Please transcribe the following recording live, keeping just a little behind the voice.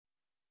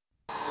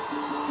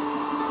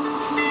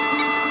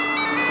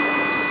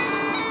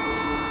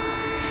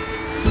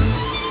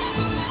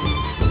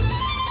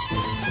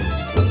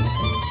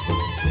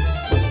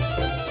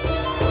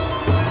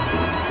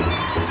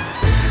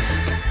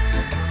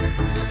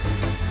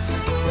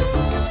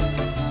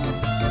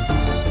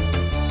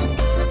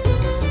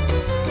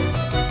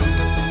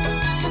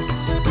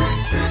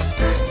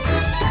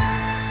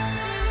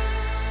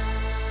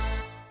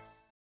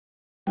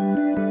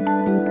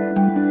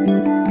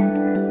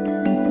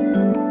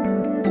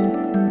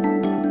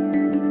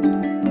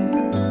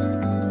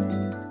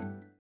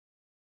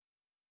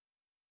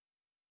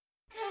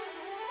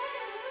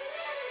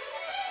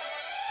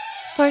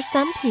For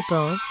some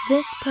people,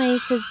 this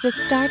place is the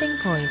starting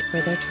point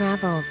for their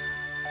travels.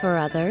 For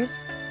others,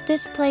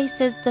 this place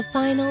is the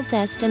final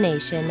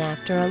destination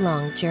after a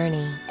long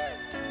journey.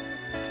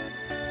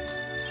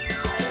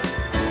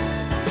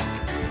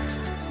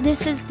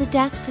 This is the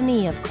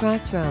destiny of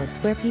crossroads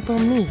where people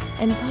meet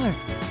and part.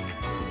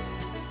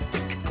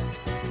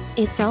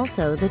 It's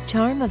also the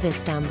charm of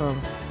Istanbul,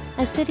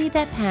 a city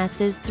that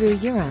passes through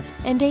Europe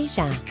and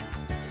Asia.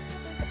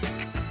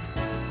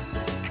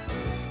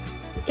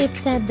 It's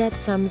said that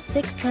some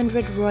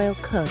 600 royal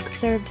cooks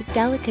served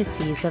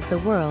delicacies of the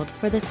world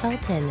for the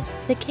Sultan,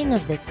 the king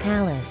of this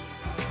palace.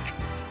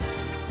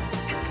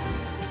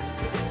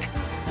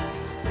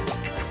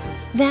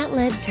 That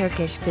led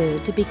Turkish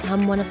food to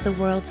become one of the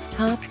world's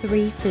top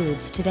 3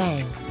 foods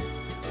today.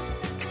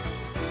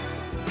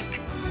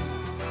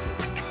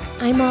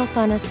 I'm off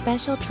on a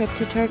special trip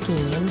to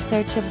Turkey in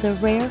search of the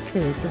rare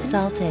foods of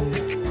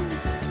Sultans.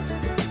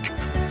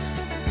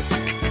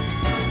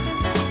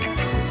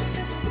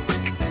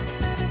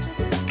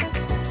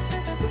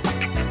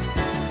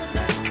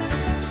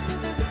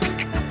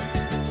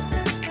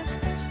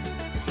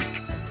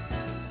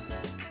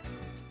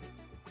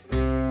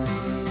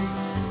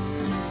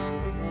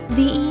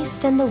 The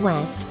East and the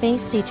West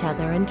faced each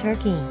other in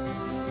Turkey.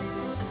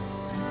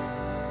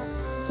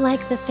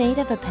 Like the fate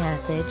of a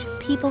passage,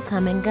 people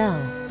come and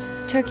go.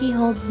 Turkey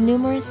holds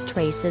numerous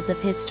traces of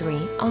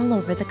history all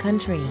over the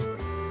country.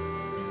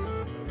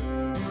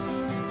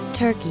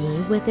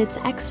 Turkey, with its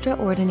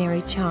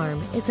extraordinary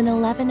charm, is an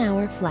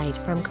 11-hour flight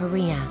from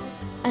Korea.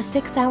 A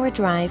 6-hour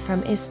drive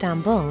from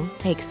Istanbul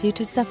takes you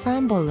to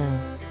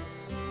Safranbolu.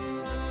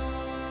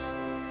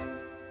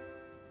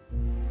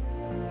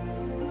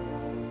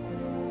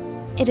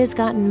 It has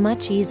gotten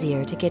much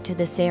easier to get to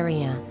this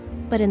area,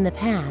 but in the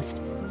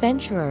past,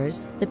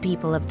 venturers, the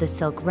people of the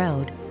Silk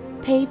Road,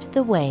 paved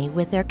the way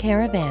with their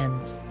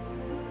caravans.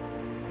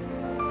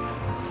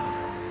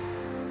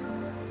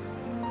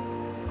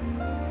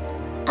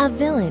 A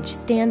village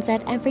stands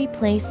at every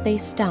place they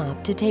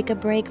stop to take a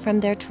break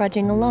from their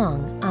trudging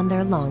along on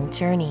their long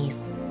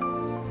journeys.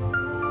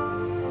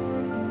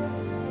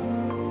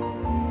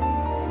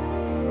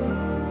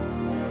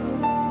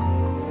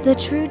 The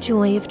true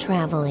joy of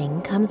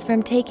traveling comes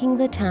from taking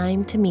the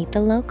time to meet the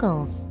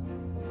locals.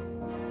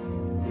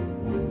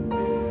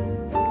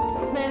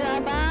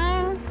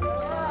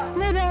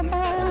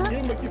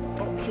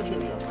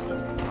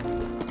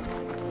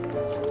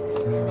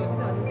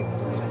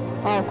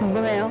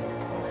 궁금해요.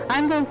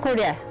 I'm from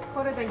Korea.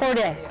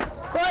 Korea.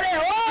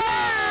 Korea.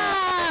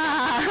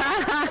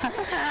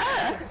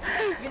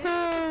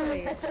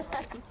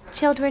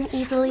 Children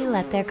easily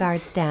let their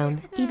guards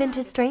down, even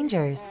to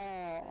strangers.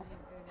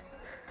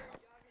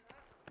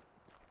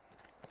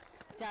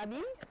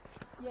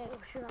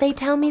 They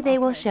tell me they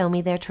will show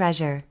me their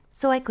treasure,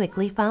 so I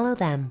quickly follow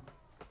them.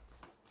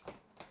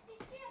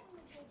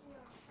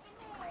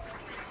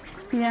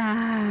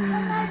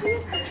 이야,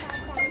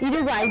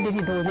 이러고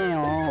아이들이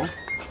노네요.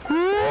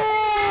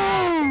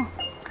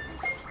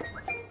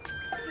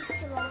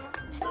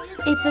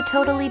 It's a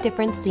totally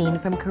different scene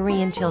from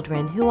Korean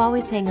children who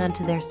always hang on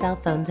to their cell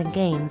phones and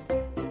games.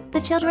 The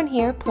children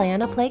here play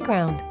on a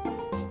playground.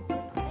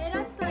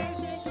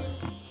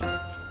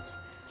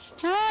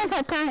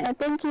 잠깐,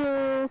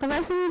 땡큐.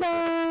 고맙습니다.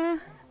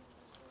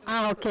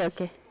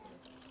 오케이.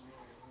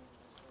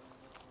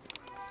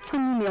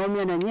 손님이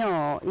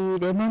오면은요, 이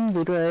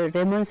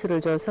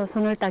레몬수를 줘서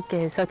손을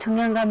닦게 해서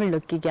청량감을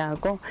느끼게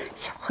하고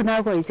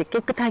시원하고 이제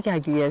깨끗하게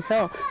하기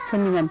위해서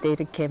손님한테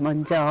이렇게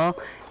먼저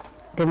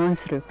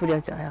레몬수를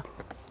뿌려줘요.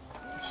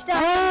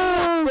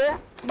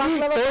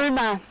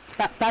 돌마,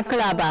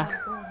 바클라바.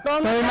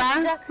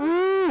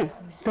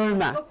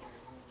 돌마.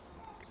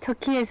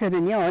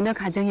 터키에서는요, 어느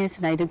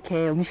가정에서나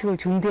이렇게 음식을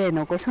준비해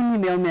놓고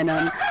손님이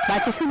오면은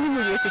마치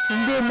손님을 위해서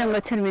준비해 놓은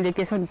것처럼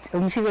이렇게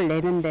음식을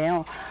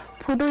내는데요.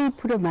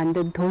 포도잎으로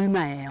만든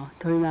돌마예요.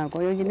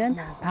 돌마고 여기는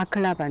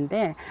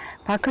바클라바인데,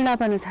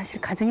 바클라바는 사실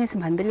가정에서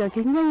만들기가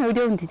굉장히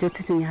어려운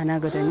디저트 중에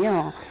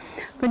하나거든요.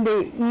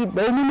 근데 이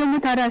너무너무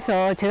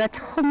달아서 제가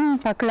처음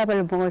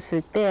바클라바를 먹었을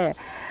때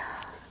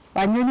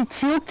완전히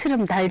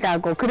지옥처럼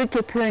달다고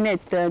그렇게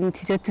표현했던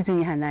디저트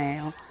중에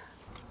하나예요.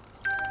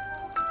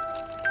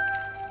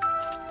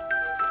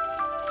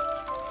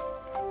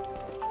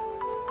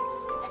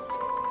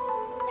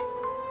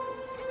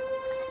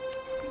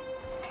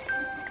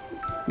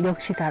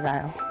 역시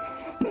달아요.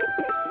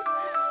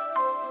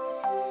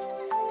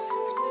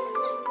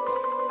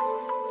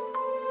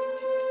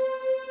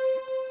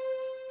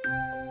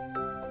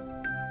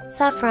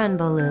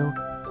 Safranbolu.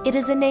 It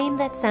is a name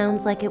that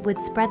sounds like it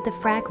would spread the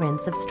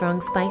fragrance of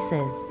strong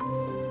spices.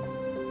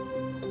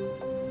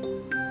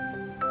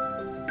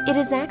 It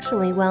is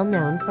actually well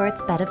known for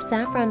its bed of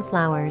saffron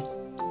flowers,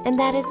 and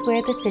that is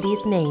where the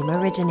city's name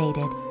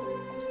originated.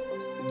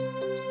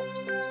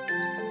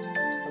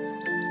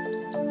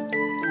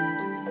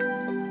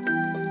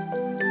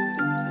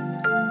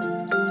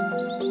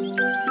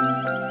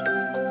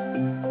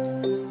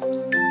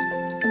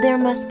 There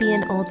must be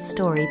an old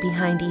story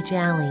behind each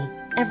alley,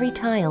 every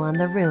tile on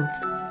the roofs,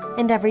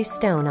 and every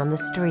stone on the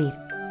street.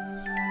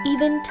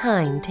 Even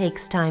time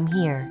takes time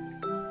here.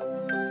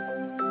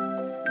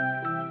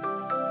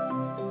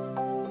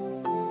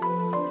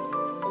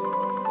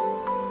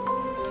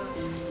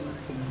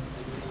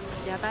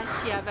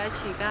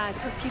 야바시가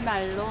터키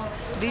말로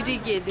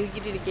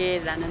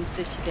느리게라는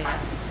뜻이래요.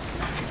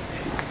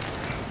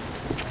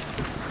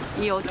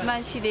 이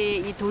오스만 시대의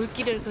이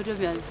돌길을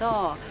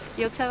걸으면서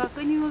역사가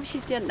끊임없이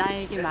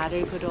나에게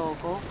말을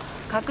걸어오고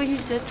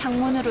가끔씩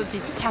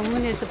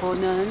창문에서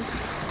보는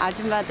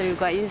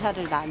아줌마들과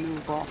인사를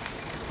나누고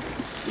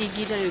이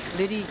길을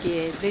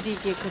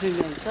느리게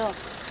걸으면서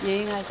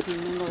여행할 수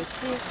있는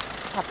곳이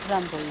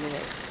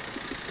사프란볼루예요.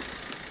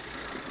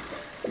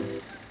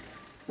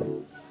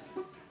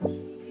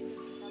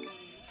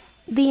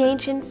 The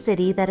ancient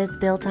city that is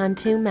built on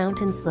two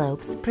mountain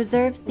slopes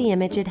preserves the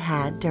image it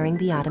had during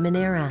the Ottoman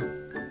era.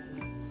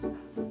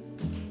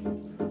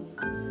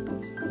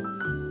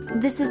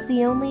 This is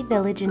the only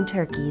village in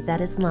Turkey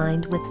that is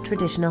lined with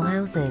traditional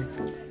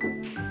houses.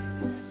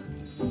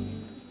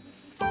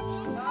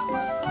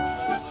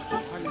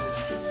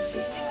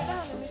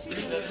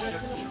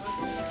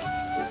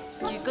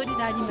 길거리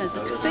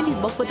다니면서 특별히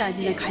먹고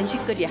다니는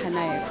간식거리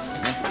하나예요.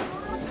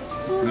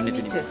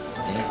 스미트.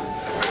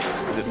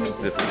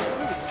 Fıstık.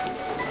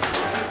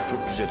 Çok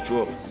güzel,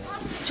 çok.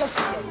 Çok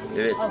güzel.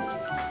 Evet.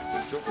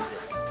 Çok güzel.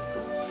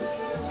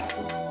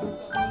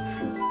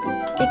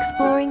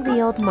 Exploring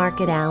the old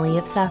market alley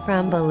of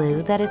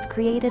Safranbolu that is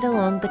created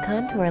along the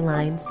contour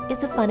lines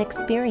is a fun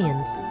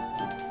experience.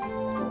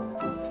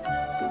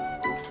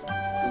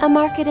 A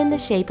market in the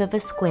shape of a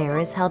square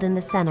is held in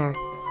the center,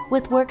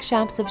 with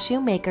workshops of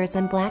shoemakers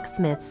and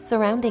blacksmiths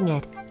surrounding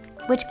it,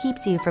 which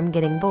keeps you from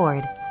getting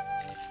bored.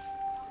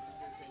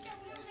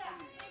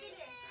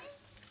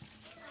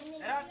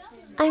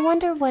 I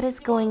wonder what is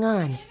going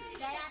on.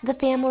 The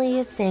family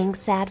is saying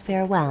sad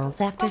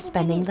farewells after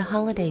spending the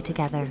holiday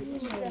together.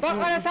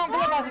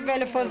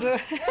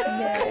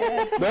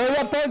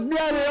 Böyle poz bir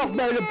ara yok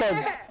böyle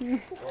poz.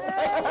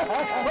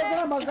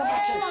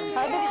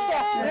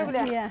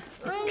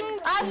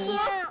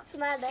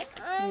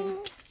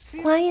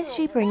 Why is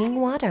she bringing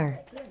water?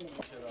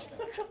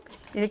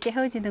 이렇게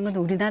헤어지는 건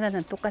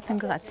우리나라는 똑같은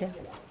것 같아요.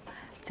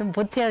 좀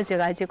못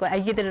헤어져가지고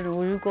아기들을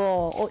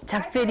울고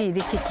작별이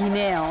이렇게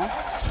기네요.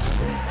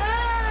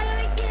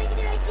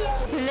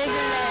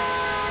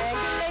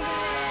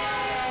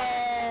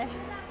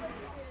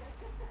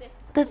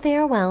 The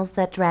farewells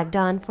that dragged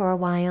on for a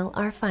while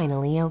are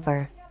finally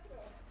over.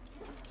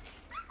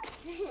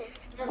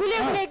 Güle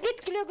güle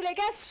git, güle güle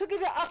gel. Su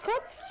gibi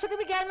akıp, su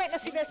gibi gelmek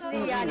nasip etsin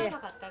diye yani.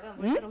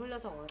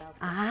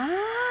 아,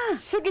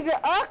 Su gibi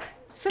ak,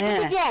 su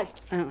gibi gel.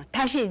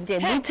 다시 이제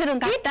물처럼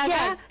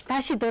갔다가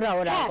다시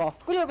돌아오라고.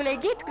 Güle güle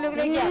git, güle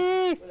güle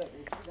gel.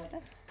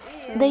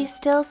 They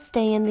still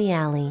stay in the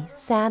alley,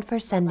 sad for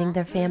sending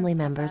their family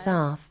members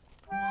off.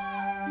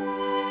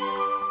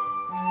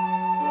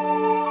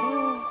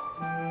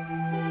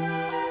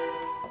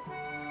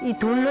 이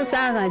돌로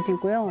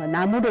쌓아가지고요,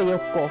 나무로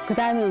엮고, 그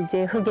다음에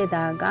이제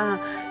흙에다가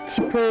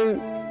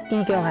짚을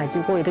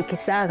이겨가지고 이렇게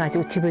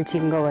쌓아가지고 집을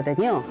지은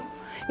거거든요.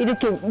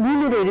 이렇게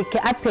문으로 이렇게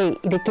앞에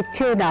이렇게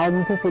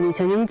튀어나온 부분이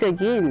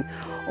전형적인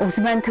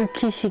오스만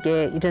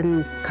터키식의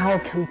이런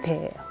가옥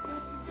형태예요.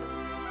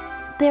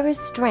 There is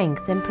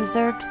strength in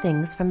preserved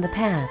things from the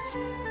past.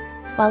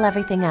 While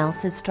everything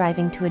else is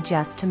striving to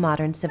adjust to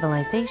modern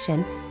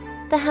civilization,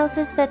 the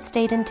houses that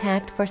stayed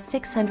intact for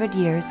 600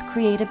 years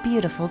create a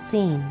beautiful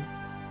scene.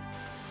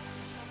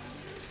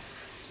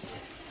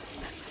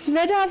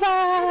 메라바.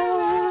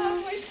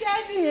 Hoş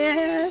geldiniz.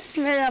 Yes,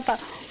 merhaba.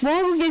 뭐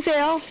하고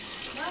계세요?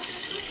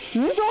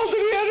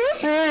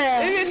 Dolduruyoruz.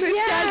 Evet, hoş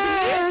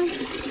geldiniz.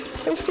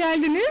 Hoş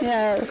geldiniz.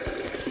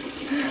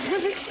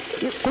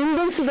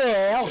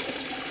 공동수도예요.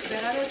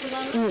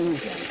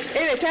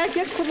 Evet,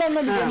 herkes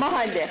kullanabiliyor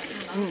mahalle.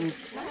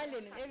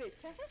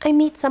 I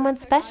meet someone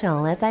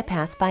special as I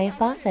pass by a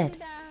faucet.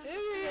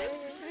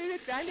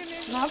 Evet, ben de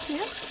ne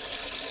yapayım?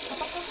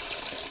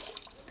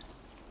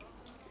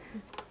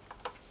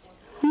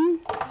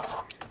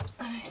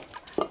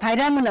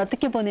 Bayram은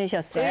어떻게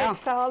보내셨어요? Evet,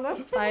 sağ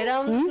olun.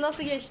 Bayramınız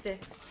nasıl geçti?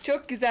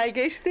 Çok güzel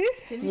geçti.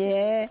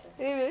 예.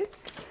 Evet.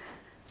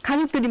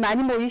 가족들이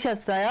많이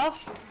모이셨어요?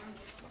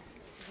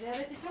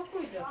 Ziyareti çok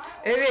muydu?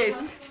 Evet,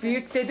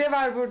 büyük dede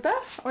var burada.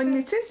 Onun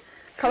için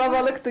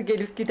kalabalıktı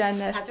gelip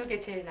gidenler. 가족에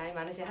제일 나이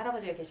많으신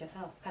할아버지가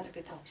계셔서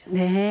가족들이 다 오셨어요.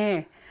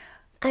 네.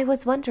 I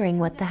was wondering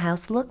what the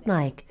house looked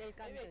like.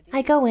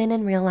 I go in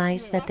and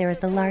realize that there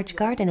is a large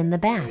garden in the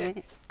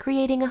back,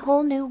 creating a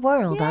whole new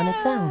world on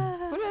its own.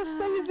 Burası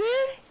da bizim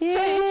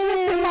çay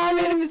içme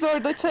semaverimiz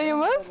orada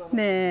çayımız.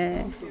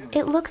 네.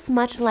 It looks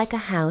much like a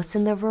house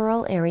in the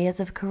rural areas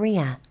of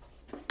Korea.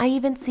 I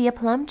even see a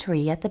plum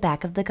tree at the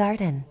back of the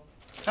garden.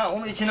 Ha,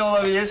 onu içine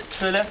olabilir.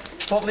 Şöyle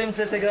toplayayım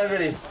size tekrar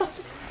vereyim.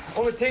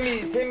 Onu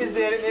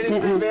temizleyelim,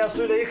 eritip veya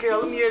suyla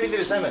yıkayalım,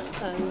 yiyebiliriz hemen.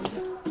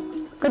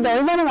 근데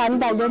얼마나 많이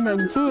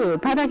달렸는지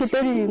바닥에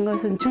떨어진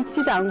것은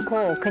죽지도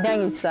않고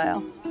그냥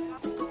있어요.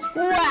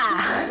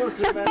 우와!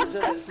 Dur, ben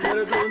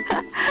sizlere durun.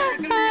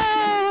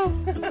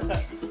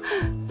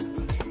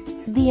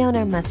 The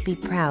owner must be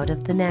proud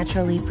of the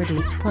naturally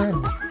produced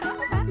plums.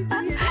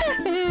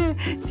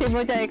 제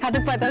모자에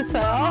가득 받았어.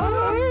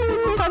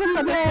 가득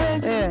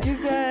받았어.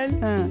 Güzel.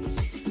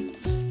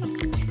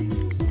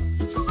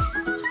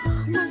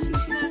 정말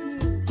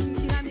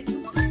싱싱함이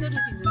뚝뚝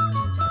떨어지는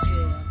그런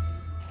자세예요.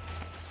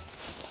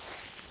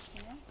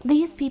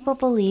 These people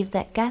believe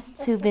that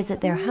guests who visit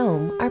their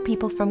home are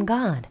people from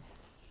God.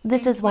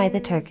 This is why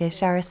the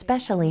Turkish are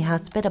especially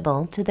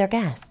hospitable to their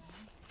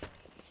guests.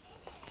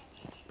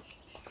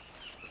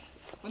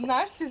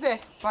 Bunlar size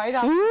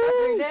bayramda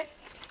böyle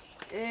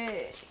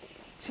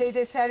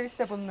şeyde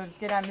serviste bulunuruz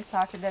gelen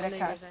misafirlere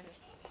karşı.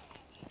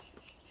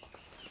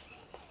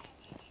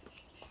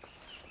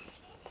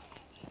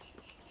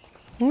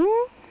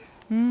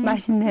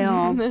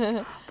 맛있네요.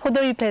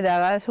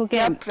 포도잎에다가 속에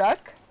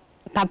Yaprak.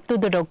 밥도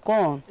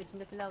들었고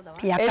içinde pilav da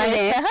var.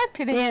 약간의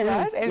pirinç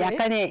var. Evet.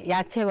 약간의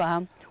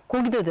야채와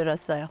고기도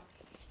들었어요.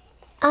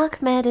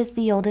 Ahmed is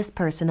the oldest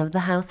person of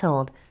the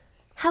household.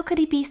 How could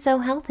he be so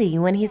healthy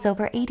when he's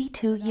over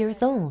 82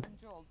 years old?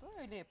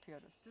 Öyle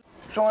yapıyoruz.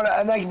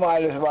 Sonra emek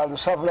mahallesi vardı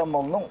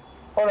Safranbolu'nun.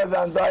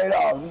 Oradan daire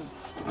aldım.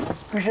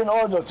 Kışın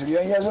orada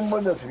oturuyorsun, yazın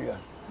burada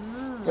oturuyorsun.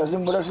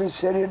 Yazın burası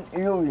serin,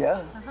 iyi oluyor.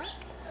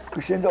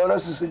 Kışın da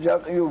orası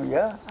sıcak, iyi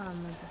oluyor.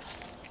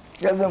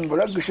 Yazın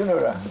bura, kışın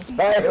ora.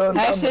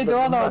 Her şey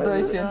doğal olduğu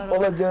için.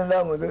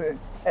 Olacağından mıdır?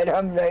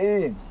 Elhamdülillah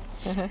iyiyim.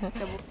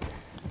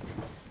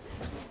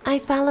 I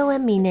follow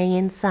Amine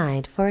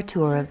inside for a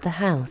tour of the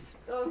house.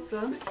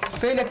 Olsun.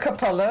 Böyle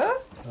kapalı.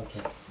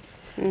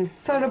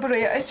 Sonra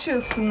burayı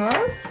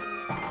açıyorsunuz.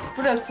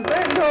 Burası da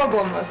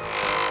lavabomuz.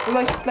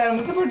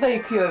 Bulaşıklarımızı burada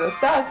yıkıyoruz.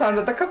 Daha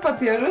sonra da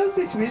kapatıyoruz.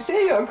 Hiçbir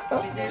şey yok.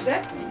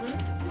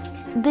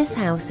 This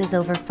house is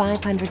over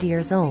 500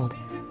 years old,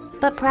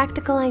 but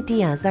practical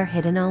ideas are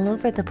hidden all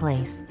over the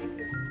place.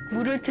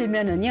 물을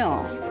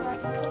틀면은요.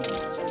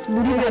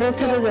 물이 바로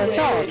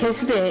틀어져서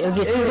개수대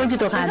여기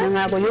설거지도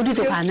가능하고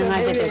요리도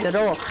가능하게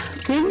되도록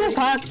굉장히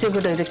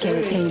과학적으로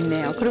이렇게 돼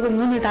있네요. 그리고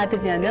문을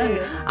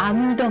닫으면은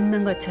아무 일도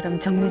없는 것처럼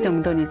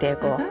정리정돈이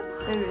되고.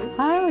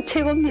 아유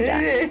최고입니다.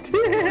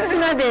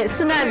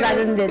 수납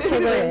받는데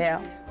최고예요.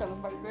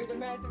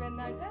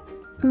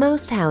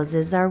 Most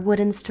houses are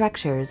wooden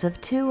structures of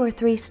 2 or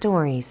 3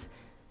 stories.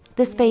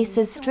 The space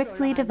is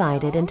strictly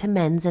divided into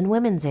men's and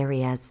women's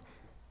areas.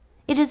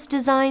 It is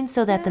designed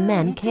so that the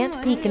men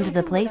can't peek into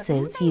the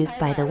places used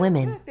by the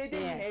women.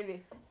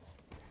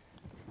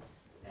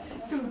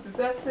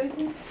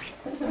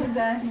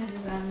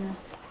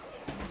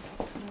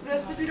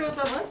 Burası bir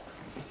odamız.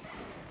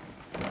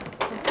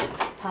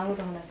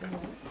 방으로 하나 쓰는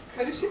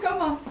Karışık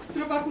ama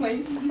kusura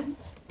bakmayın.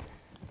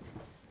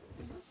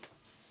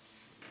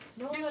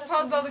 Biz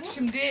fazlalık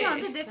şimdi Şu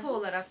anda depo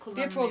olarak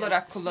kullanılıyor. depo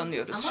olarak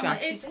kullanıyoruz şu an.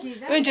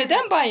 Eskiden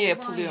Önceden banyo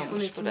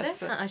yapılıyormuş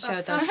burası.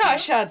 aşağıda. Aha,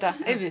 aşağıda,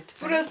 evet.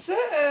 Burası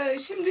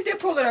şimdi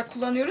depo olarak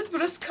kullanıyoruz.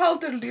 Burası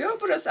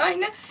kaldırılıyor. Burası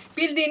aynı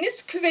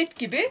bildiğiniz küvet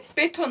gibi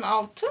beton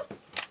altı.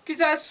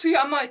 Güzel suyu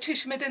ama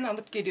çeşmeden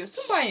alıp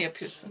geliyorsun, banyo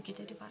yapıyorsun.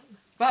 gideri var mı?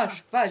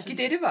 Var,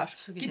 gideri var.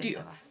 Gideri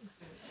Gidiyor. de var.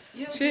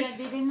 Yok Şey- ya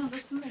dedenin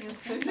odasını da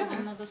göster.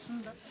 Babanın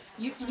odasını da.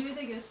 Yüklüğü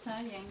de göster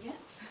yenge.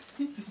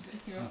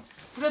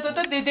 Burada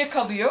da dede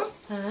kalıyor.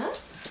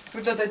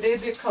 Burada da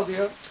dede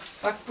kalıyor.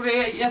 Bak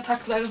buraya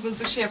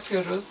yataklarımızı şey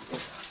yapıyoruz.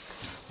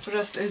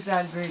 Burası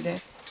özel böyle.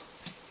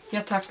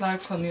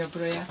 Yataklar konuyor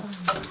buraya.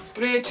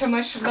 Buraya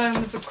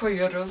çamaşırlarımızı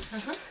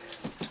koyuyoruz.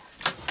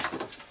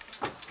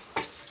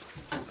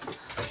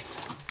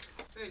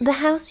 The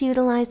house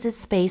utilizes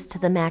space to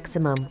the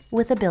maximum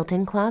with a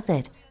built-in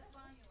closet.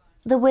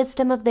 The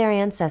wisdom of their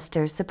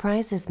ancestors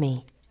surprises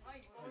me.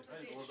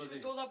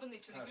 Dolabın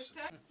içini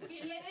göster.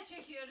 Filmlere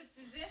çekiyoruz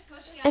sizi.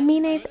 Hoş geldiniz.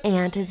 Amine's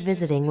aunt is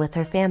visiting with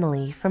her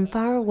family from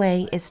far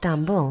away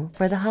Istanbul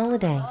for the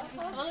holiday.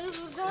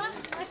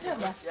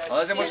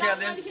 Halacığım hoş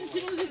geldin.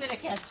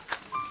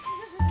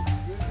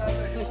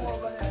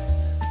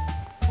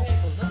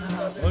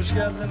 Hoş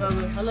geldin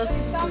hanım.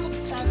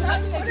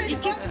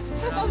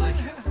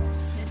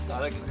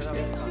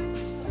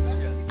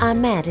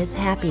 Ahmed is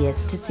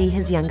happiest to see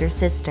his younger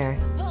sister.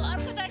 Bu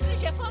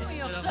arkadaşlık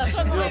yapamıyor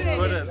yoksa. Yok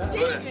böyle.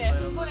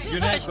 Siz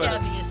Güney hoş Kore.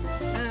 geldiniz.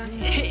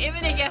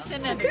 Evine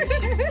gelsene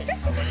demişim.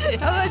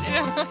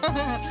 Halacığım.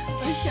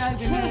 Hoş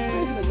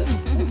geldiniz.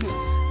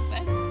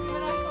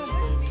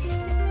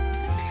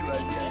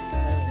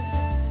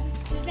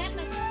 Sizler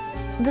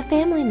nasılsınız? The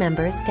family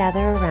members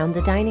gather around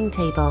the dining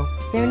table,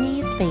 their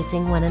knees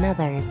facing one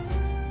another's.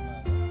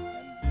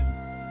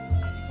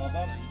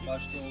 Babam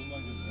başta olmak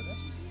üzere.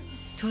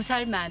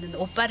 2살 많은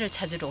오빠를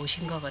찾으러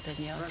오신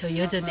거거든요. 저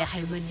여든의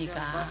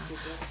할머니가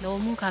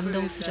너무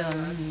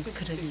감동스러운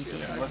그런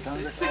일이에요.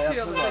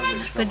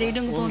 근데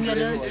이런 거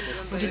보면은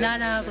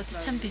우리나라하고도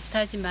참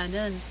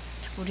비슷하지만은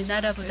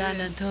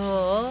우리나라보다는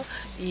더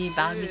이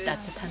마음이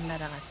따뜻한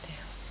나라 같아요.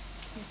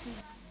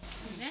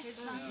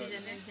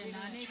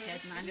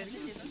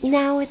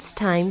 Now it's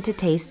time to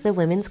taste the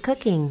women's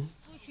cooking.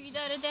 Şu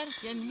idare eder.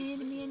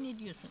 Yemeğe ne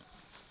diyorsun?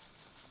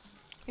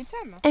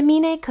 Yeter mi?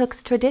 Amine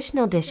cooks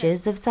traditional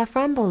dishes of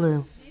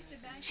Safranbolu.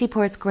 She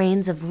pours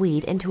grains of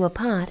wheat into a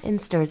pot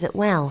and stirs it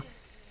well.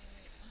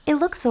 It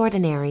looks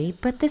ordinary,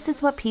 but this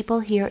is what people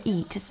here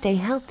eat to stay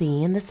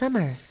healthy in the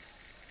summer.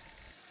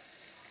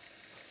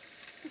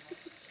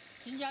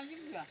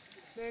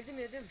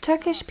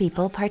 Turkish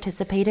people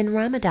participate in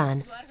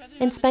Ramadan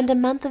and spend a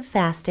month of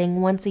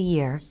fasting once a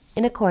year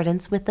in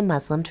accordance with the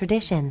Muslim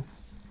tradition.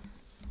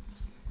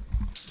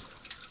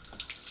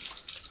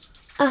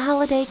 A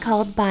holiday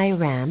called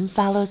Bayram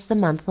follows the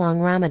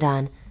month-long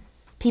Ramadan.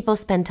 People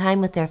spend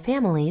time with their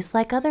families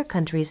like other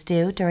countries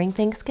do during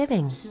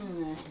Thanksgiving.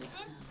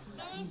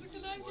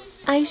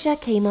 Aisha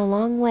came a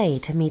long way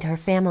to meet her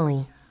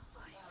family.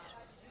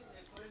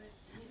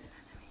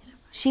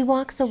 She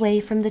walks away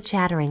from the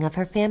chattering of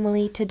her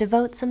family to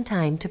devote some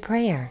time to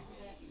prayer.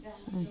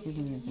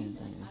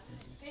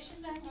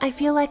 I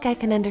feel like I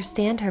can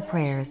understand her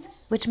prayers,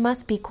 which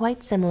must be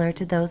quite similar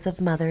to those of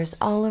mothers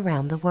all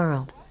around the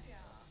world.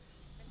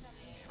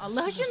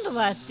 Allah için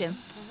dua ettim.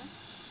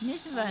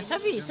 Nesi var?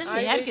 Tabii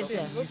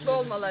herkese. Mutlu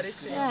olmaları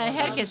için.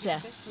 Herkese.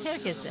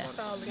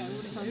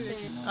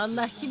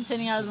 Allah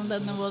kimsenin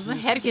ağzından bozma.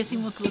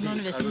 Herkesin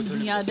mutluluğunu versin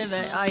dünyada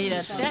ve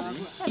ahirette.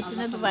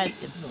 Hepsine dua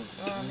ettim.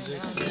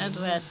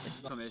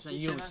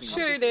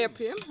 Şöyle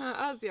yapayım,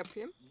 az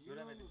yapayım.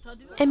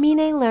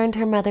 Emine learned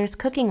her mother's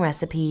cooking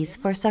recipes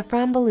for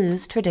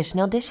Safranbolu's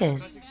traditional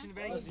dishes.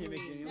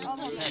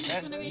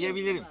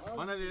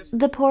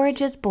 The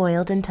porridge is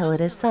boiled until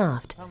it is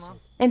soft,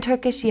 and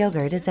Turkish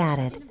yogurt is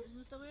added.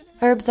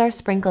 Herbs are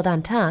sprinkled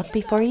on top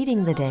before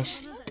eating the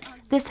dish.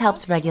 This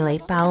helps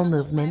regulate bowel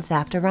movements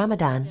after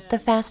Ramadan, the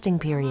fasting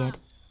period.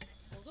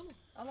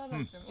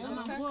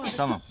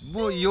 Tamam.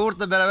 Bu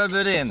yoğurtla beraber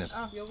böyle yenir.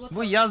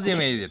 Bu yaz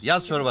yemeğidir.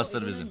 Yaz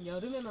çorbasıdır bizim.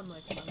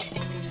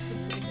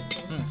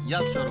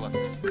 Yaz çorbası.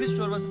 Kış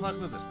çorbası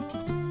farklıdır.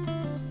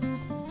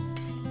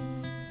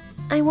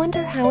 I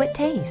wonder how it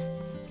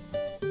tastes.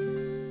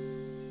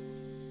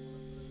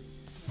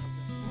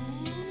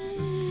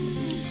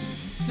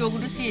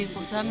 요구르트의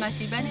고소한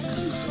맛이 입안에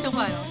쏙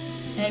들어와요.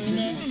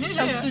 Emine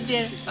çok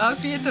güzel.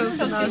 Afiyet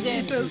olsun,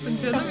 afiyet olsun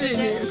canım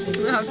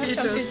benim. Afiyet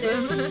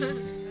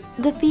olsun.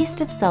 The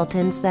Feast of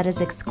Sultans that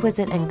is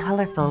exquisite and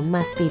colorful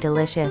must be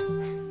delicious.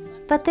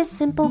 But this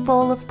simple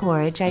bowl of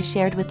porridge I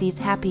shared with these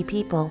happy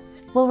people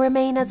will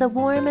remain as a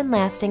warm and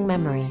lasting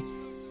memory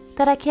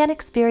that I can't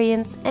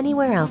experience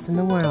anywhere else in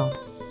the world.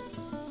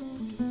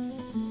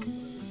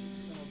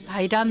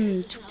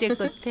 바이람 축제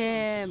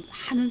끝에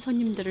많은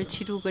손님들을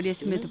지루고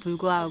그랬음에도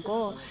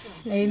불구하고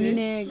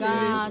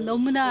에미네가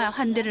너무나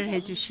환대를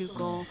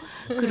해주시고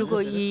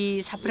그리고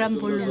이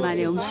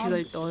사프란볼루만의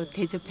음식을 또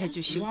대접해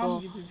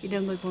주시고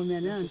이런 걸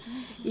보면은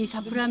이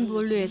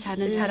사프란볼루에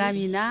사는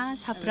사람이나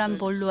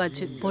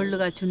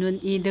사프란볼루가 주는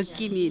이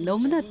느낌이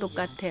너무나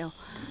똑같아요.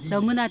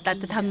 너무나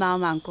따뜻한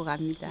마음 안고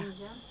갑니다.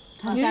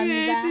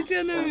 감사합니다. Evet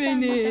canım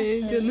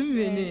benim, canım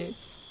benim.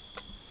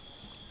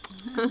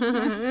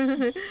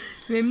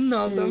 Memnun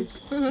oldum.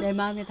 내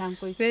마음에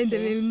담고 있어요. Ben de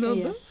memnun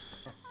oldum.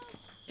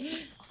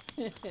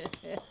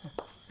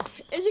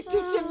 Eşik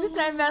Türkçe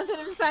bilsen ben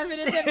seni misafir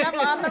ederim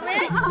ama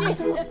anlamayayım.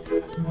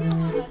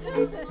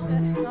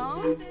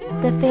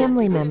 The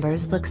family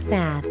members look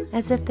sad,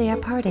 as if they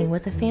are parting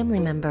with a family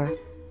member.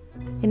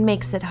 It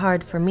makes it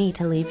hard for me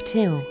to leave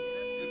too.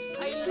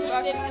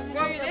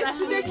 Böyle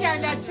su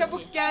dökerler,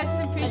 çabuk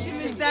gelsin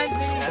peşimizden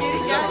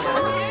geri gel.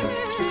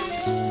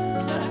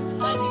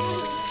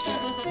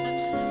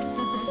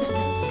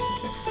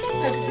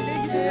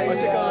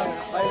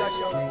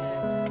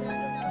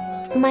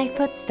 My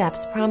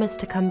footsteps promise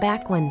to come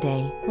back one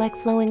day, like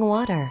flowing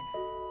water.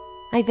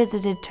 I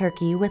visited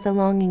Turkey with a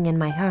longing in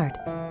my heart,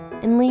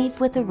 and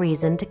leave with a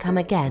reason to come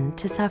again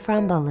to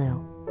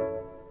Safranbolu.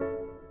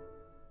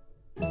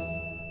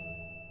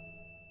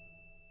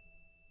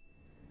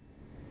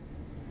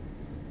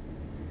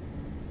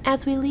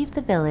 As we leave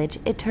the village,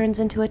 it turns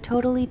into a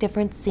totally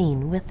different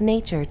scene with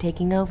nature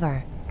taking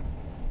over.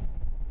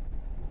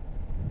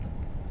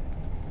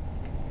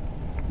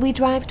 We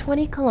drive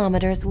 20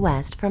 kilometers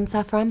west from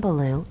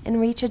Safranbolu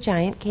and reach a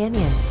giant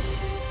canyon.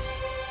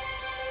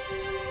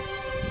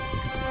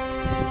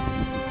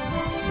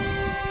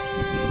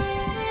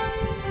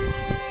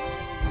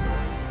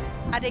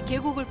 아래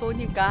계곡을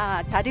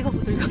보니까 다리가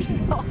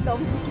부들거려요.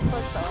 너무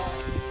깊어서.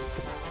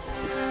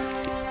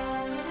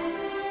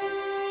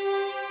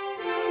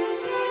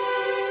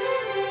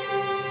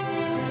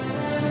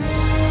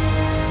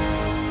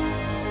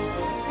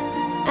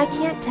 I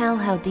can't tell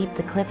how deep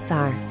the cliffs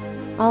are.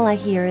 All I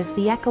hear is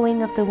the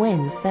echoing of the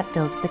winds that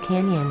fills the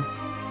canyon.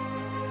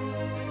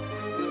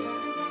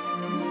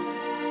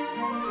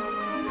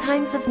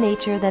 Times of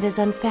nature that is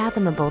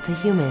unfathomable to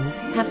humans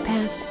have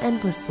passed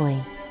endlessly.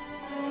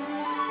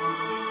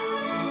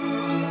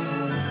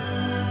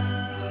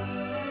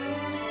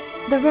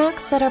 The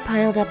rocks that are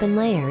piled up in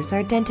layers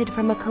are dented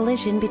from a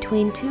collision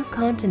between two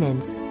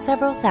continents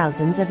several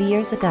thousands of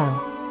years ago.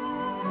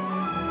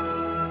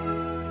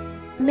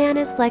 Man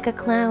is like a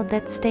cloud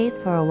that stays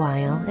for a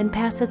while and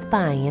passes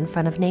by in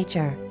front of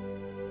nature.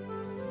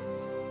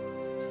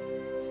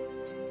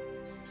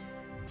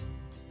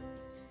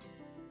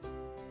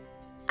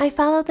 I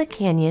follow the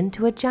canyon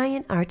to a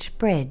giant arch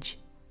bridge.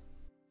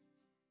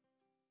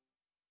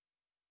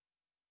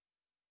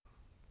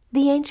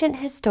 The ancient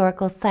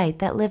historical site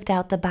that lived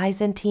out the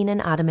Byzantine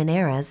and Ottoman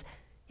eras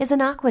is an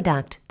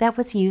aqueduct that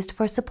was used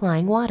for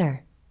supplying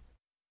water.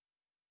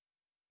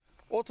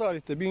 O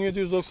tarihte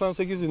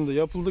 1798 yılında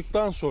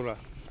yapıldıktan sonra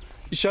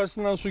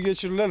içerisinden su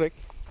geçirilerek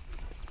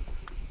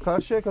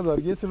karşıya kadar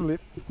getirilip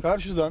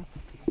karşıdan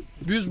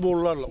düz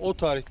borularla, o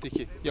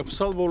tarihteki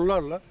yapısal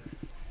borularla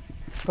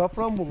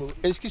Safranbolu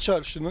eski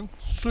çarşının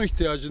su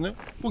ihtiyacını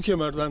bu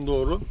kemerden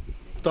doğru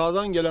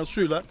dağdan gelen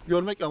suyla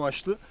görmek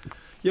amaçlı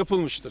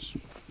yapılmıştır.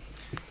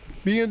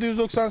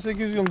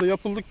 1798 yılında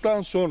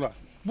yapıldıktan sonra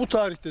bu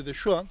tarihte de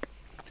şu an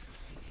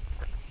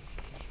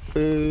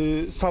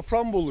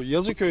Safranbolu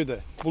Yazıköy'de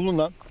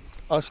bulunan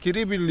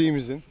askeri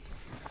birliğimizin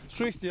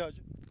su ihtiyacı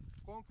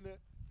komple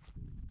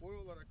boy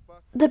olarak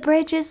bak. The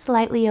bridge is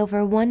slightly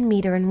over 1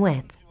 meter in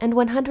width and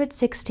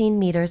 116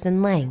 meters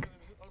in length.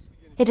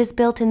 It is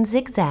built in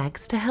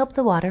zigzags to help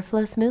the water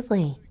flow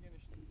smoothly.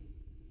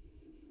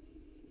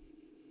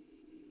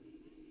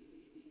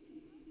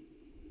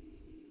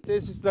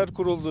 Tesisler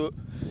kuruldu.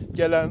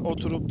 Gelen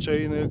oturup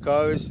çayını,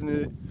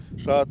 kahvesini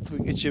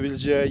rahatlık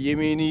içebileceği,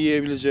 yemeğini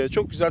yiyebileceği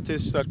çok güzel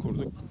tesisler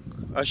kurduk.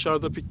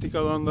 Aşağıda piknik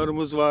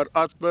alanlarımız var,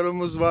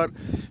 atlarımız var.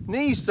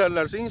 Ne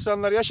isterlerse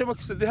insanlar yaşamak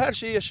istediği her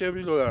şeyi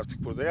yaşayabiliyorlar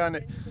artık burada.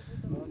 Yani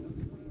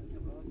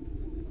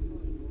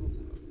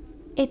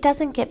It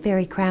doesn't get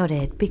very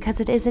crowded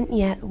because it isn't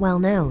yet well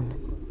known.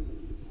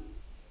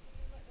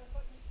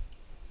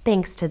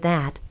 Thanks to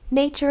that,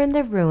 nature and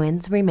the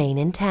ruins remain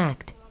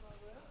intact.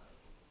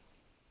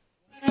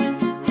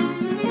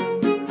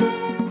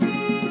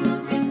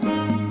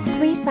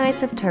 Three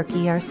sides of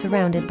Turkey are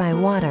surrounded by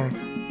water.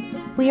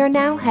 We are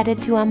now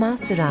headed to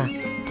Amasura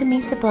to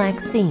meet the Black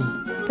Sea,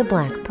 the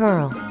Black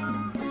Pearl.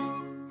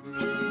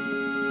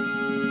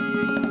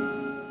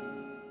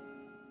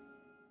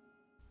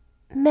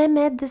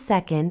 Mehmed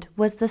II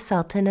was the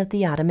Sultan of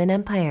the Ottoman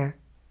Empire.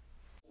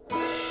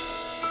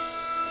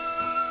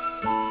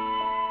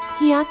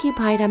 He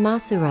occupied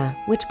Amasura,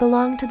 which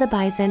belonged to the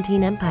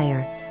Byzantine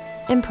Empire,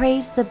 and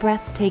praised the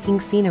breathtaking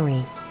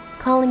scenery,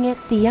 calling it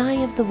the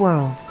eye of the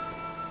world.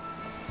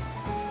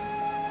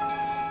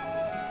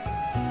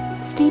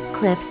 Steep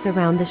cliffs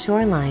surround the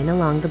shoreline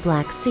along the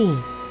Black Sea,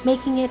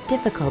 making it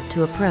difficult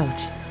to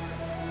approach.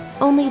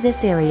 Only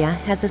this area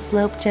has a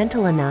slope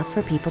gentle enough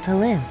for people to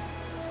live,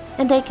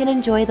 and they can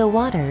enjoy the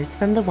waters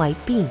from the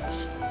white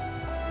beach.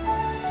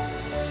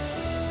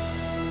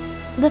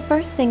 The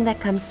first thing that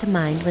comes to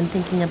mind when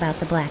thinking about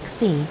the Black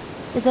Sea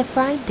is a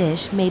fried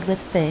dish made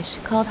with fish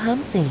called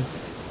hamsi,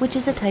 which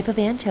is a type of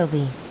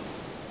anchovy.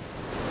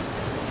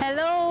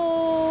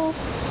 Hello.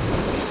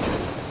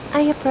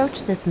 I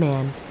approached this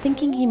man,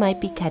 thinking he might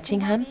be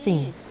catching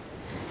hamsi.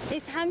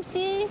 It's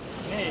hamsi.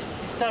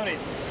 It's Saudi.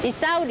 It's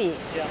Saudi.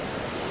 Yeah.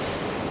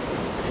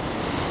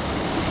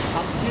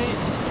 Hamsi,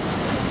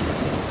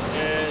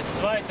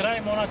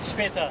 2-3 Monat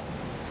später.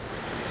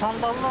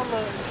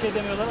 Sandallarla bir şey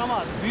demiyorlar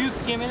ama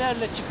büyük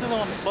gemilerle çıktığı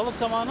zaman balık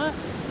zamanı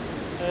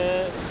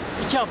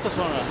 2 hafta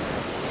sonra.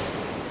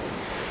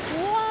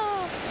 우와.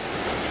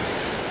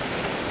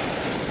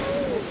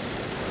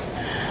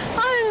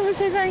 아유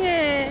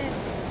세상에.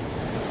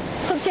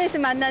 터키에서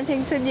만난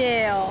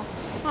생선이에요.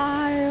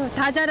 아유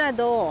다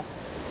자라도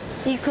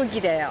이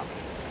크기래요.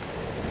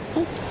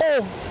 오.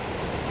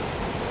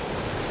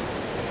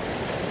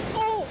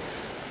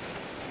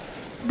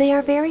 They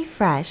are very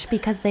fresh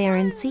because they are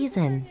in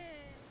season.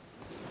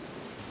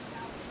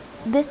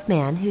 This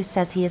man, who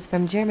says he is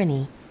from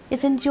Germany,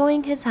 is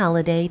enjoying his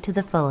holiday to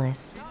the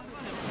fullest.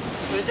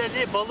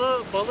 Özelliği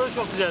balığı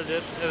çok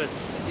güzeldir. Evet.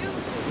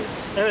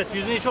 Evet,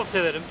 yüzmeyi çok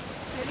severim.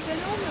 Tehlikeli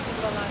olmuyor mu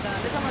buralarda?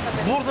 Ne zaman da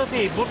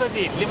Burada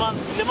değil.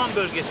 Liman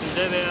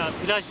bölgesinde veya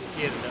plaj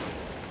yerinde.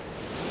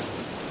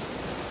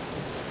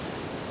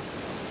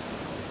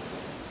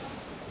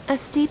 A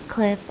steep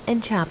cliff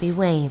and choppy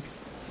waves.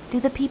 Do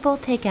the people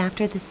take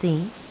after the sea?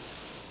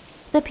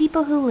 The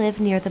people who live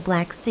near the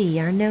Black Sea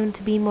are known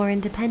to be more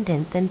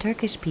independent than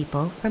Turkish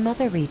people from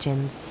other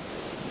regions.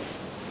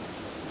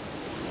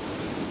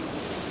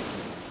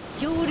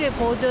 겨울에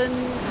보던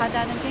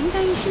바다는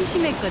굉장히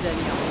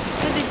심심했거든요.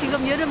 근데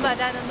지금 여름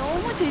바다는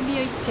너무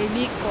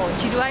재미있고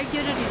지루할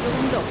겨를이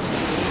조금도 없이,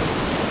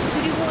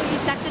 그리고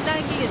이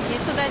따끈하게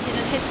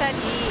쏟아지는 햇살이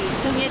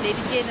등에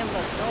내리쬐는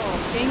것도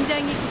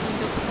굉장히 기분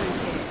좋고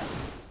상쾌해요.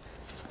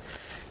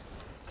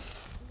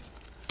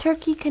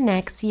 Turkey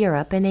connects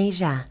Europe and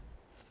Asia.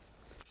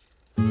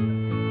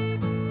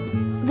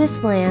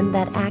 This land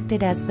that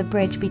acted as the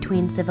bridge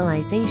between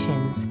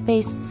civilizations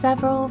faced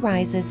several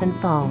rises and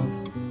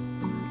falls.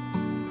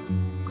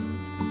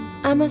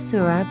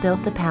 Amasura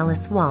built the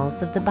palace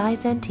walls of the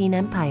Byzantine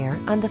Empire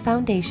on the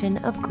foundation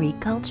of Greek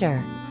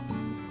culture.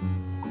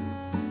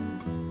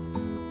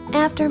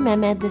 After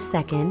Mehmed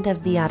II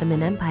of the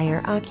Ottoman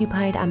Empire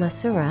occupied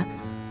Amasura,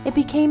 it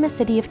became a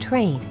city of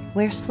trade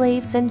where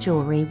slaves and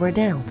jewelry were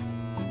dealt.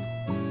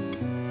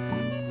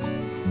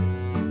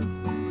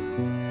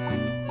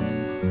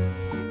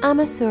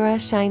 Amasura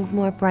shines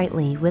more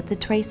brightly with the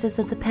traces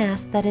of the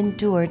past that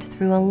endured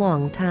through a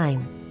long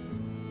time.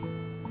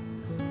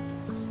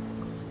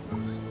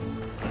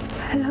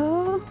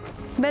 Hello.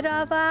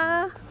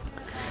 내려와봐.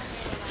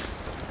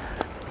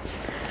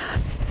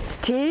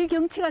 제일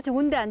경치가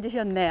좋은데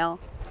앉으셨네요.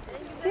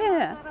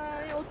 예.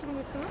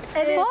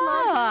 Evet,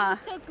 Aa.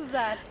 çok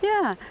güzel.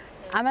 야,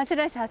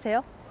 아마스라에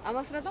사세요?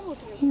 Amasra'da mı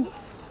oturuyorsunuz?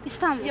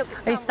 İstanbul. Yok,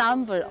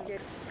 İstanbul.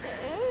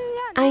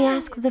 I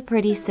ask the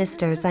pretty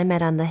sisters I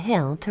met on the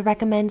hill to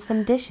recommend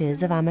some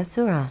dishes of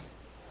Amasura.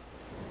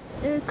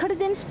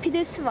 Karadeniz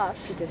pidesi var.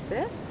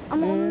 Pidesi.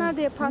 Ama onu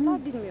nerede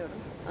yaparlar bilmiyorum.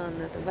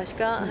 Anladım.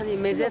 Başka hani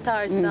meze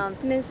tarzından.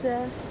 Meze.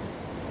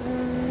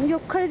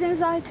 Yok,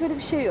 Karadeniz'e ait öyle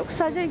bir şey yok.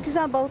 Sadece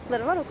güzel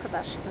balıkları var, o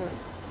kadar.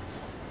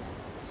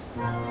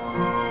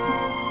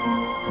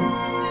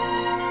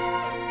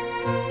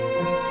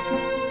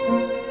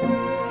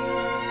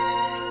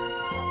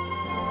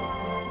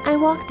 I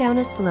walk down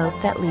a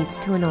slope that leads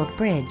to an old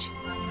bridge.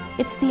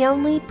 It's the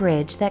only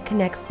bridge that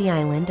connects the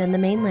island and the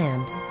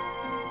mainland.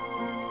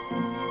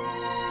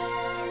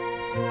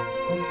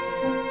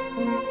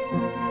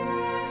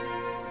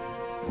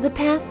 The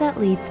path that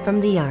leads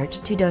from the arch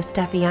to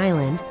Dostefi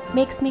Island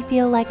makes me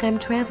feel like I'm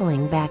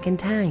traveling back in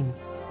time.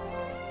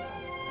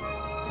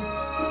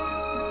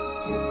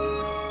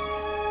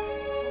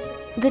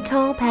 The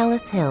tall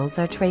palace hills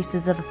are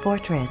traces of a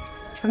fortress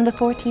from the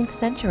 14th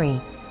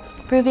century,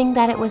 proving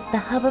that it was the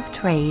hub of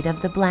trade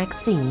of the Black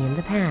Sea in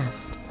the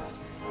past.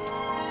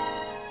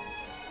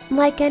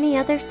 Like any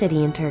other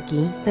city in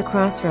Turkey, the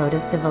crossroad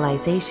of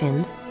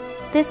civilizations,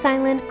 this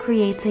island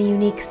creates a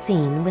unique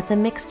scene with a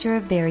mixture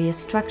of various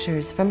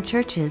structures from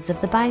churches of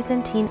the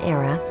Byzantine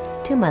era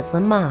to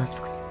Muslim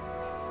mosques.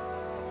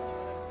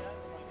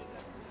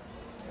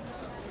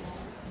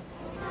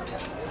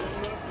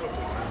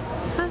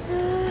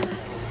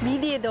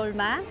 미디에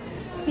돌마.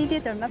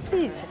 미디에 돌마,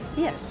 please.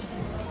 Yes.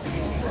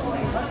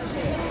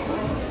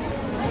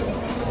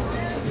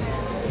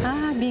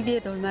 아, 미디에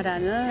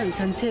돌마라는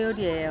전체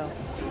요리예요.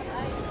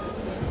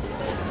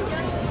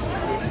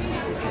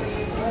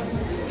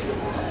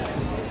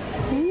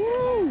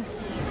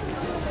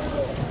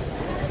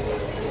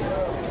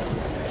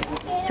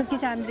 터키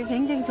사람들이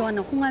굉장히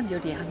좋아하는 홍합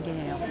요리 한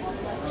개예요.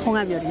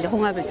 홍합 요리인데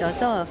홍합을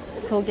쪄서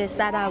속에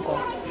쌀하고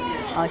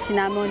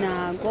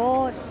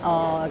시나몬하고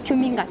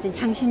큐민 같은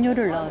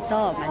향신료를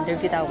넣어서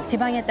만들기도 하고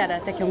지방에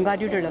따라서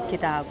견과류를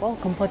넣기도 하고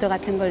건포도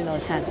같은 걸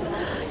넣어서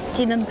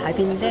찌는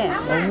밥인데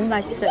너무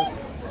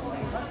맛있어요.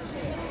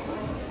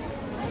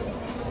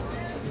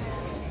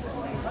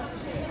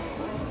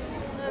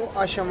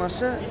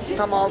 Aşaması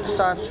tam 6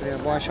 saat sürüyor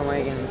bu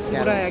aşamaya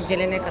gelmesi. Buraya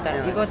gelene kadar.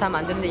 Evet. 이거 다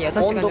만드는데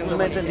 6시간 19 정도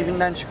metre 걸려요.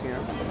 dibinden çıkıyor.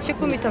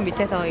 19m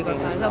밑에서 이걸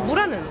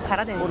물안은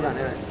Karadeniz. Buradan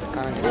evet.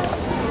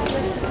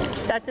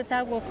 Karadeniz.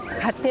 따뜻하고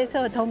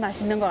갓해서 더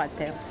맛있는 것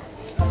같아요.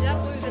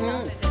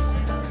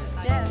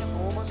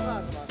 Olması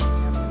lazım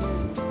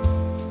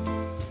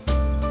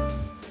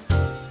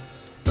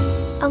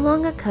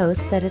Along a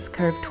coast that is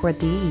curved toward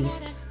the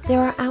east,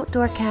 there are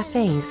outdoor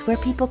cafes where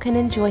people can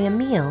enjoy a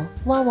meal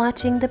while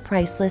watching the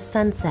priceless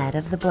sunset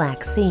of the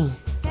Black Sea.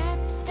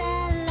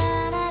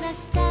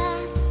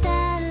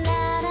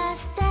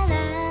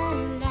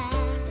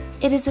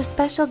 It is a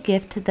special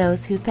gift to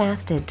those who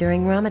fasted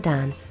during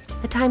Ramadan,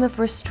 a time of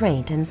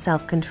restraint and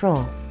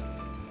self-control,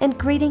 and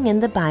greeting in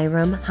the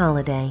Bayram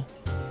holiday.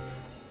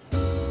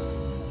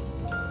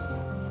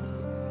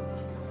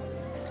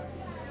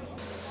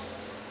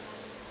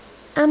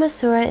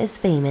 Amasura is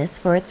famous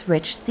for its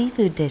rich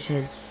seafood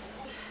dishes.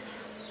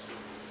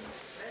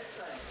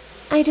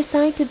 I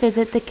decide to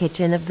visit the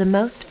kitchen of the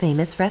most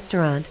famous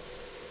restaurant.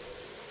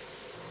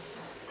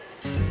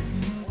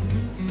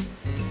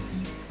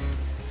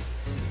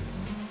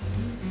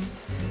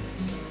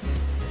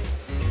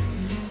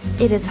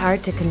 It is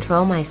hard to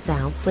control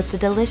myself with the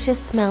delicious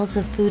smells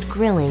of food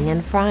grilling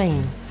and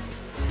frying.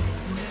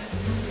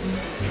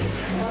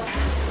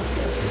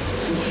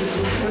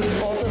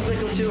 Ortasında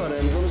kılçığı var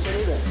yani bunu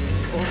söyleyeyim de.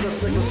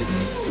 Ortasında kılçığı.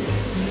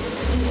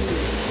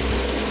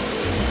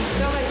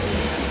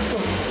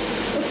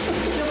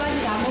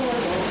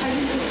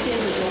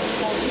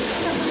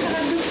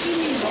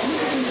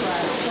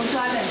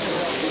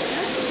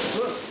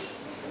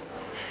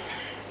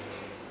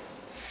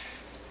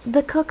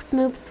 The cooks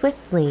move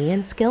swiftly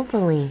and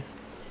skillfully.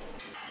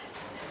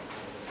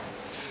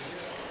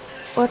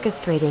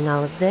 Orchestrating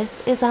all of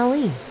this is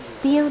Ali,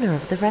 the owner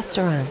of the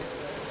restaurant.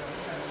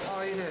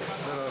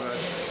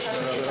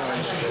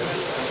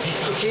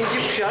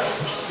 İkinci kuşak,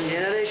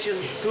 generation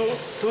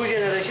 2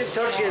 generation,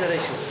 third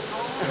generation.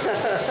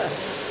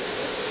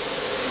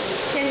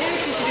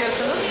 Kendiniz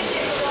pişiriyorsunuz.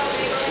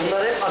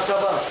 Bunlar hep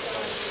akraba.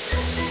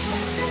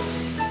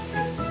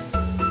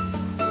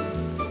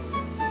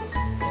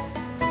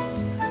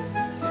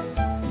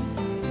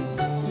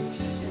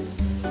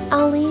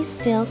 Ali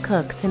still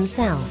cooks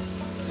himself.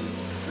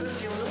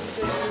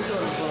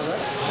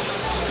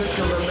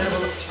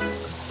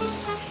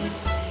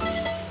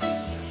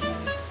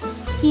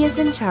 He is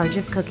in charge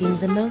of cooking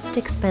the most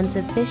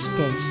expensive fish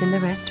dish in the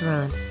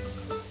restaurant.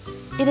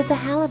 It is a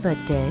halibut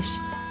dish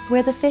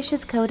where the fish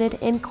is coated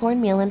in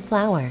cornmeal and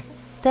flour,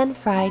 then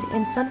fried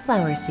in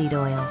sunflower seed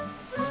oil.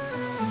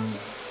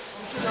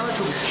 Daha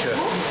çok pişer.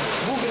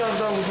 Bu biraz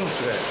daha uzun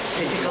süre.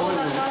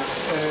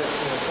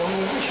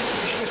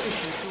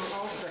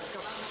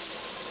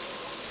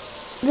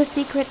 The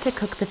secret to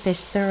cook the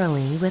fish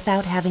thoroughly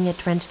without having it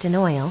drenched in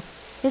oil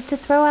is to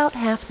throw out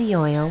half the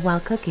oil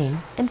while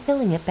cooking and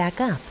filling it back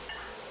up.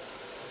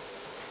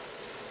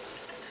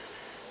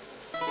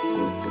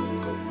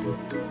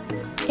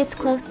 It's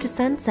close to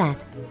sunset.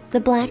 The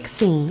Black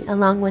Sea,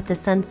 along with the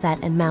sunset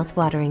and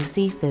mouth-watering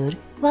seafood,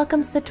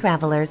 welcomes the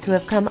travelers who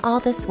have come all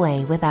this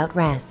way without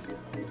rest.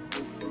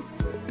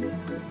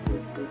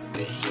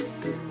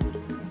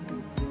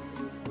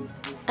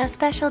 A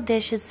special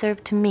dish is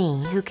served to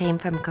me, who came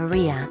from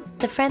Korea,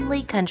 the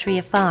friendly country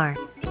afar.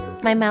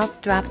 My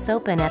mouth drops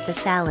open at the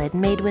salad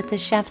made with the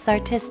chef's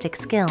artistic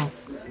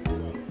skills.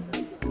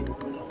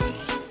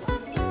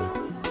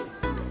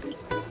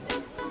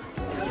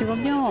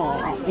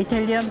 지금요,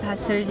 이탈리안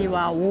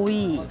바슬리와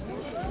오이,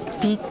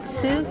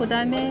 비츠,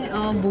 그다음에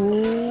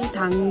무,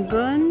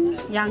 당근,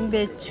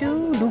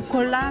 양배추,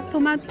 루꼴라,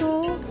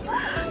 토마토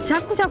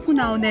자꾸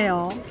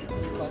나오네요.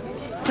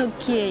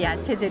 터키의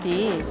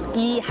야채들이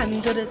이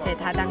한 그릇에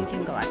다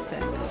담긴 것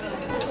같아요.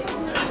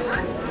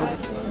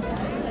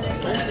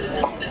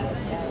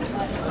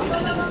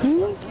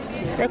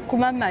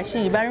 새콤한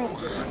맛이 입안을 확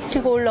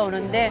치고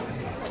올라오는데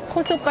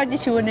콧속까지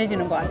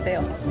시원해지는 것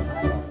같아요.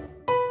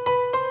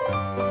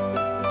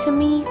 To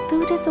me,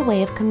 food is a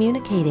way of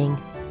communicating.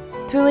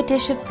 Through a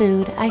dish of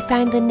food, I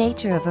find the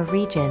nature of a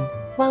region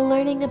while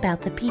learning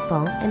about the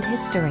people and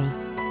history.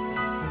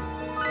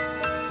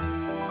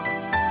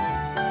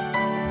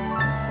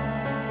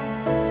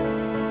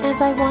 As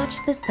I watch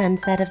the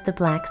sunset of the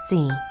Black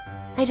Sea,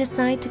 I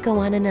decide to go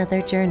on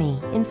another journey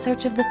in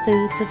search of the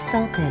foods of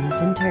sultans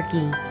in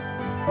Turkey.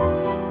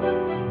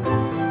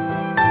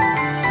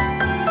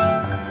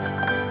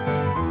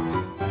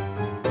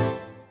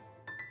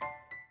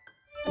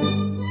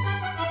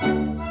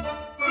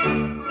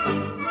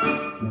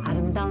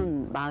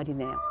 아름다운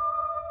마을이네요.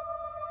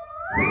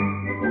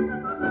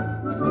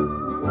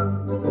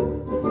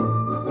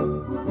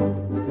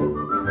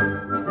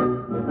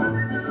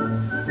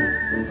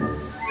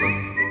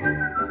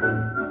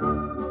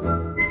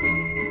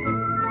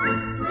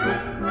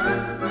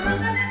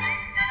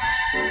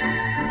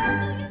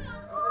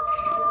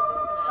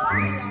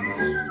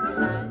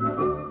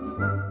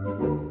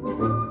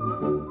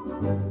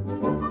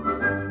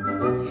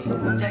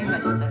 굉장히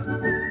맛있어요.